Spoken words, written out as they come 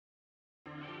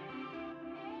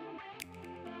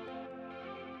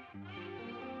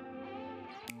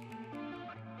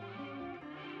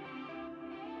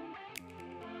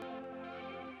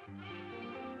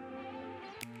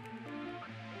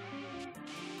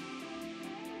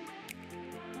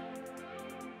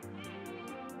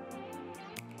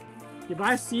if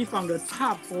I see from the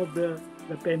top of the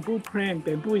bamboo plant,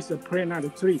 bamboo is a plant, not a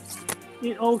tree.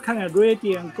 It all kind of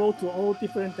radiant, go to all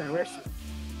different directions.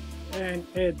 And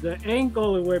at the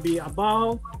angle, it will be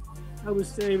about, I would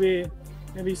say,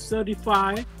 maybe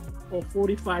 35 or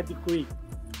 45 degrees.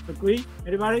 Agree?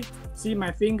 Everybody? See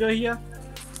my finger here?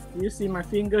 You see my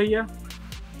finger here?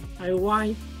 I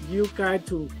want you guys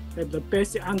to have the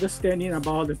basic understanding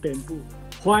about the bamboo.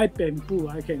 Why bamboo?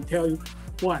 I can tell you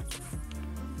why.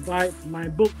 By my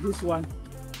book, this one,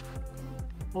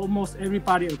 almost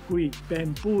everybody agree.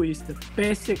 Bamboo is the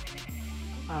basic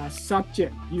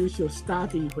subject you should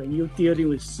study when you're dealing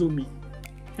with sumi.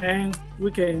 And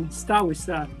we can start with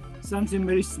something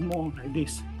very small like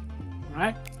this,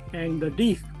 right? And the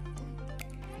leaf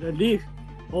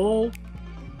all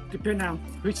depend on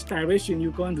which direction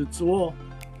you're going to draw.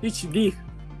 Each leaf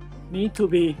need to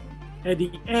be at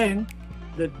the end,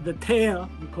 the tail,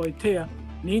 we call it tail,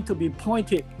 need to be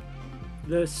pointed.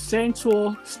 The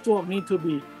central stroke need to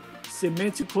be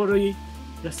symmetrically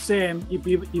the same. If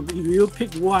you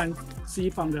pick one, see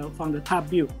from the top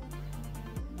view.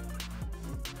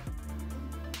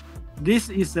 This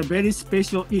is a very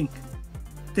special ink.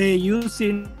 They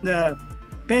using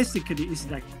basically it's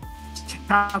like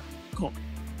charcoal.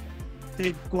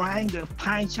 They grind the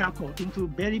pine charcoal into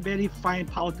very, very fine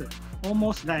powder,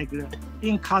 almost like the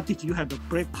ink cartridge. You have the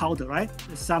black powder, right?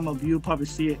 Some of you probably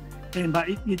see it. And but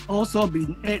it also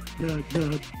been add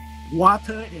the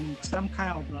water and some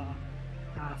kind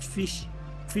of fish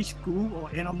glue or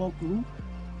animal glue.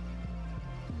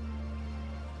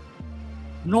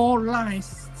 No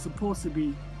lines supposed to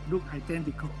be look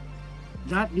identical.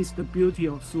 That is the beauty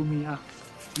of sumi art.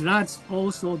 That's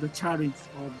also the challenge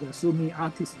of the sumi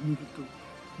artists need to do,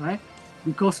 right?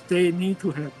 Because they need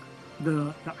to have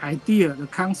the idea, the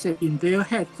concept in their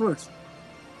head first.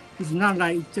 It's not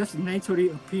like it just naturally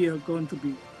appear, going to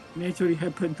be naturally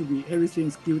happen to be everything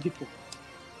is beautiful.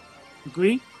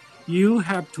 Agree? You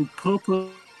have to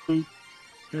purposely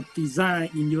have design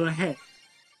in your head.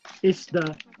 It's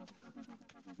the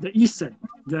essence,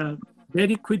 the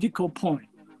very critical point,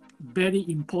 very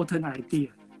important idea.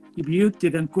 If you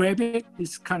didn't grab it,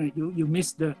 it's kind of you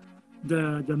miss the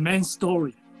main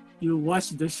story. You watch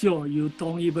the show, you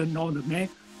don't even know the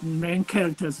main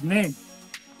character's name.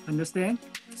 Understand?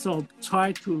 So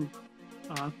try to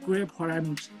grab what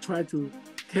I'm trying to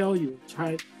tell you.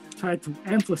 Try to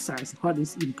emphasize what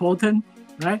is important,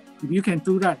 right? If you can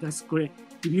do that, that's great.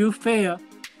 If you fail,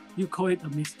 you call it a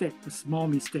mistake, a small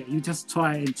mistake. You just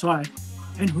try and try.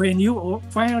 And when you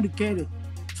finally get it,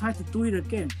 try to do it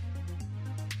again.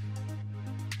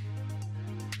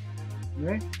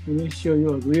 Right? Let me show you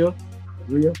a real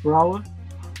flower.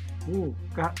 Ooh,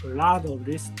 got a lot of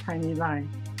this tiny line.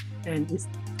 And it's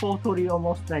totally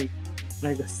almost like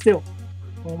a silk,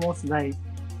 almost like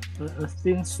a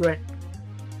thin thread.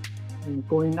 And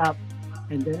going up,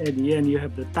 and then at the end you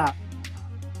have the top.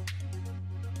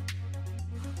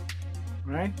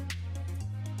 Right?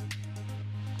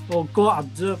 Or go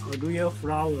observe a real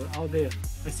flower out there.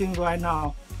 I think right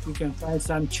now you can find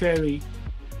some cherry.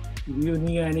 If you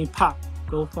need any pot,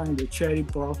 go find the cherry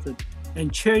blossom.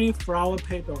 And cherry flower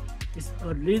petal is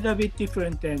a little bit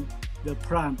different than the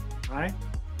plum, right?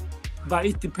 But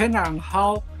it depends on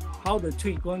how the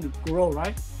tree is going to grow,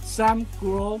 right? Some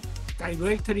grow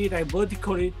directly, like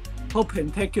vertically,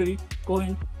 perpendicularly,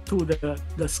 going to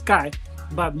the sky.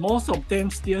 But most of them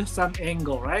still some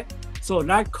angle, right? So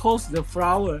that causes the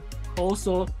flower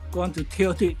also going to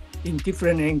tilt it in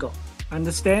different angle.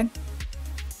 Understand?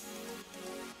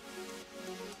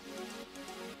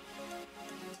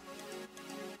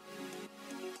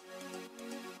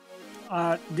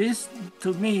 This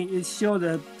to me it shows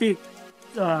the big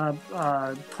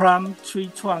plum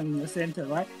tree trunk in the center,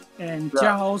 right? And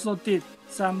Jiang also did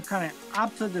some kind of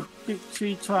after the big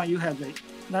tree trunk, you have the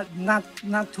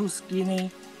not too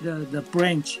skinny the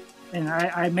branch. And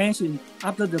I mentioned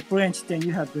after the branch, then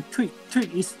you have the twig.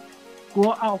 Twig is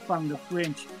grow out from the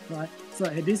branch, right? So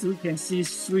at least we can see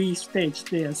 3 stages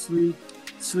there,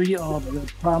 three of the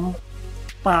plum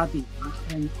body,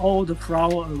 and all the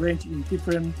flower arranged in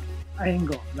different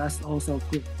angle. That's also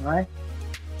good, right?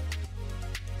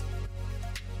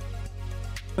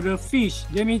 For the fish,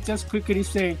 let me just quickly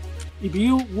say, if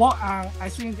you work on, I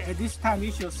think at this time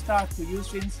you should start to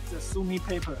using the sumi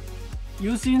paper.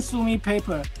 Using sumi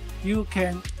paper, you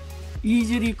can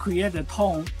easily create a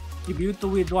tone if you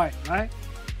do it right, right?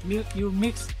 You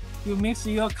mix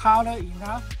your color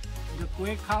enough, the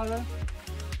gray color,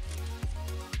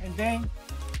 and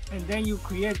then you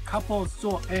create a couple of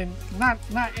strokes, and not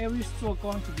every stroke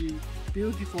going to be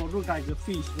beautiful, look like a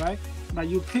fish, right? But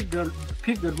you pick the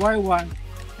right one,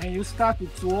 and you start to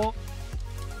draw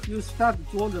you start to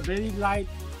draw the very light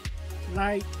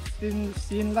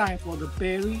thin line for the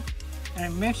berry,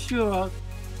 and make sure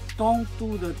don't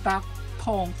do the dark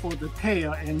tone for the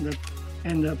tail and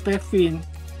the back fin,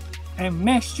 and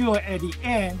make sure at the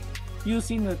end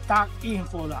using the dark ink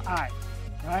for the eye.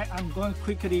 Right, I'm going to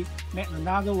quickly make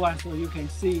another one so you can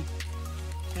see.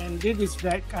 And this is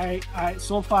that I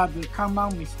so far the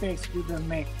common mistakes didn't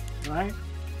make, right?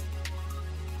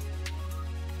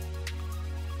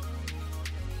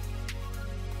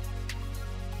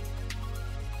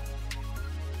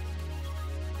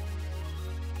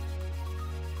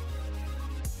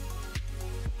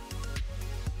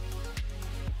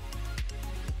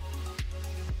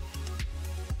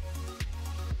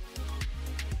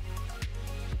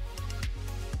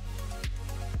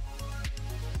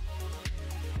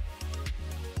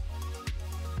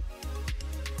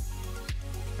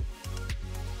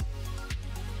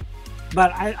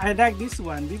 But I like this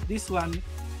one. This one,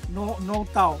 no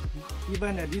doubt,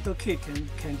 even a little kid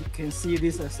can see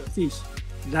this as a fish.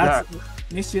 That's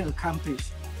mission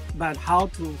accomplished. But how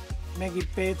to make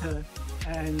it better,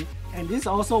 and this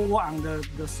also work on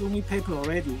the sumi paper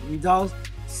already without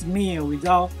smear,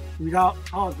 without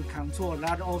out of control.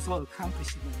 That also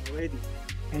accomplishment already.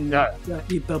 And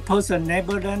if the person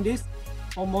never learn this,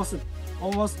 almost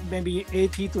maybe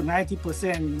 80 to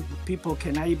 90% people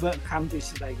cannot even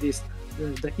accomplish like this.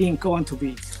 The ink going to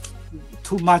be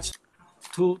too much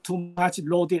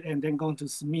loaded and then going to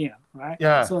smear, right?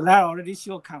 Yeah. So that already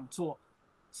show control.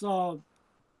 So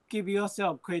give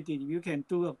yourself credit. You can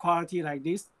do a quality like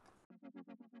this.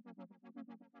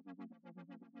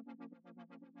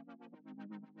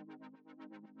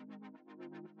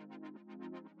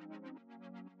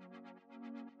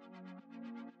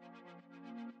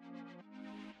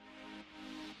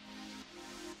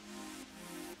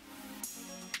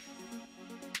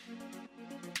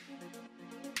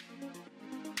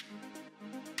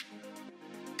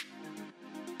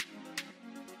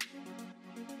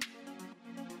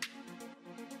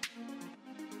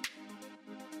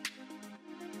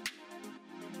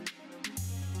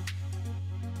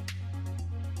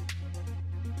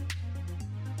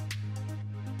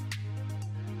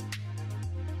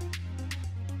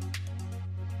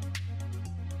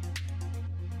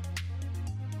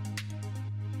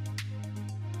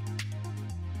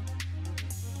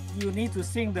 You need to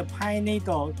think the pine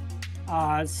needle.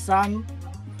 Some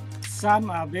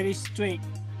are very straight,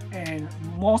 and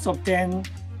most of them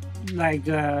like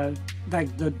this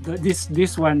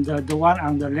one, the one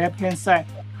on the left hand side.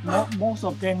 Most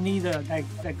of them need like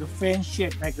a fan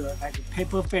shape, like a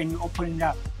paper fan. You open it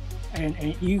up, and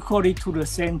equally to the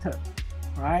center,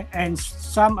 right? And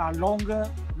some are longer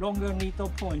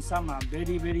needle point. Some are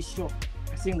very short.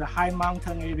 I think the high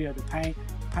mountain area, the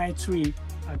pine tree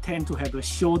tend to have a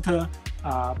shorter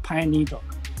pine needle,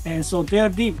 and so their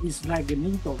leaf is like a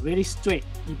needle, very straight.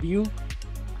 If you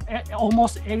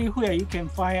almost everywhere you can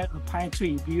find a pine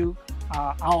tree if you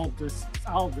are out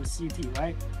of the city,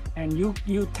 right? And you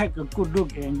take a good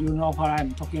look and you know what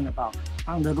I'm talking about.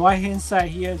 On the right hand side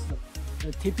here is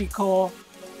the typical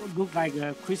look like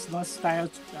a Christmas style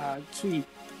tree.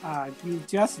 You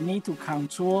just need to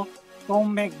control,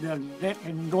 don't make the left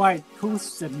and right too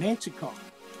symmetrical.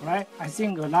 Right? I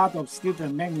think a lot of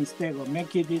students make mistake or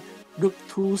make it look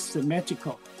too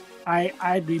symmetrical.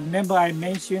 I remember I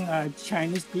mentioned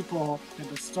Chinese people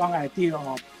have a strong idea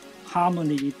of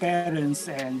harmony, balance,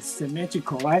 and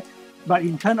symmetrical, right? But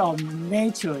in terms of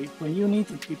nature, when you need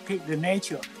to depict the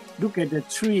nature, look at the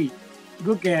tree,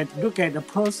 look at the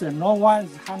person. No one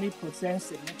is 100%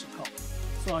 symmetrical.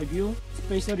 So if you,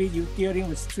 especially you dealing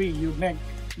with tree, you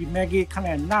make it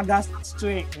kind of not that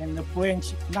straight, and the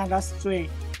branch not that straight.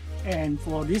 And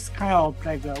for this kind of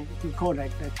like we call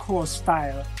like the core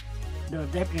style, the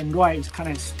left and right is kind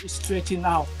of stretching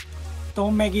out.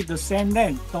 Don't make it the same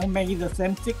length. Don't make it the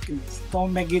same thickness.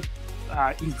 Don't make it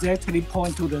exactly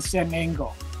point to the same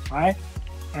angle, right?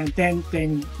 And then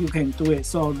you can do it.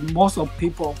 So most of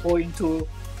people go into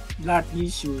that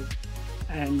issue,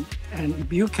 and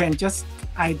if you can just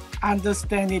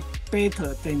understand it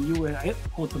better, then you will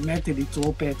automatically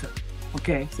draw better.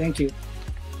 Okay, thank you.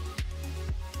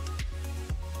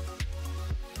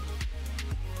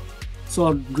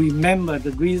 So remember,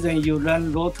 the reason you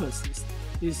learn lotus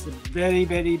is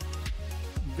very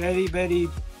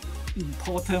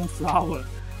important flower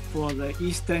for the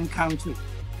Eastern country.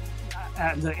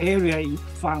 The area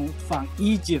from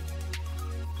Egypt,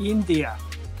 India,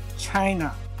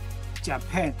 China,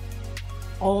 Japan,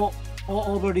 all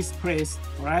over this place,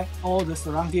 right? All the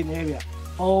surrounding area,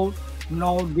 all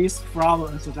know this flower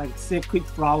as like sacred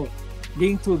flower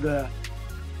linked to the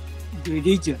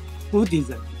religion.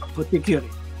 Buddhism particularly,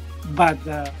 but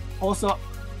also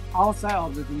outside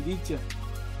of the religion,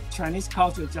 Chinese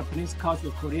culture, Japanese culture,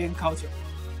 Korean culture,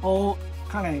 all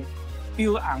kind of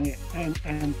build on it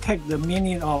and take the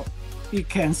meaning of it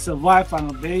can survive from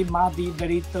a very muddy,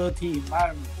 very dirty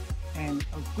environment. And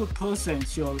a good person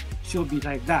should be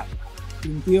like that.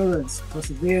 Endurance,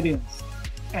 perseverance,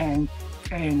 and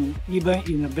even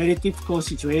in a very difficult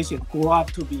situation, grow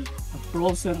up to be a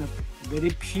blossom, a very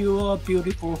pure,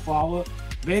 beautiful flower,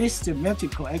 very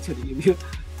symmetrical actually, if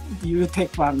you take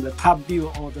from the top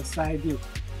view or the side view.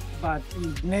 But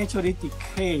it naturally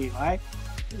decay, right?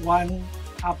 One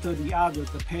after the other,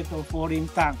 the petal falling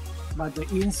down. But the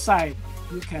inside,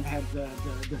 you can have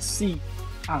the seed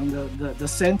on the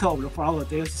center of the flower.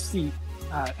 There's seed.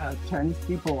 Chinese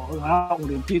people or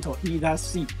Oriental people eat that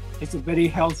seed. It's a very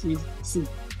healthy seed.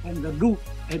 And the root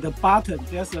at the bottom,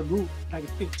 there's a root, like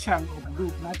a big chunk of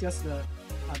root, not just a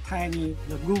tiny.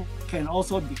 The root can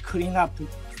also be cleaned up to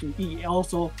eat.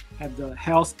 Also have the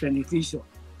health beneficial.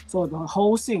 So the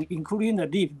whole thing, including the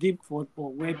leaf for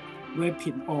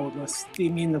wrapping or the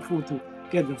steaming the food to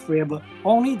get the flavor.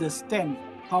 Only the stem,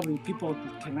 probably people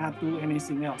cannot do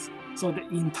anything else. So the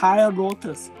entire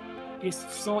lotus is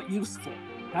so useful.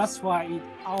 That's why it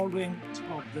outranks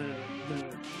of the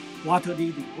water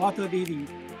lily. Water lily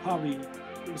probably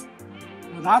is,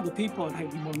 a lot of people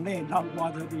like Monet love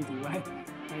water lily, right?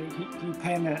 He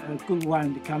painted a good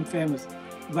one, become famous.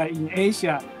 But in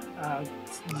Asia,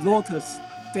 lotus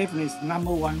definitely is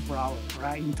 #1 flower,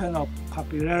 right? In terms of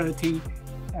popularity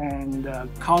and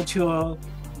cultural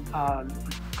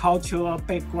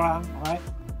background, right?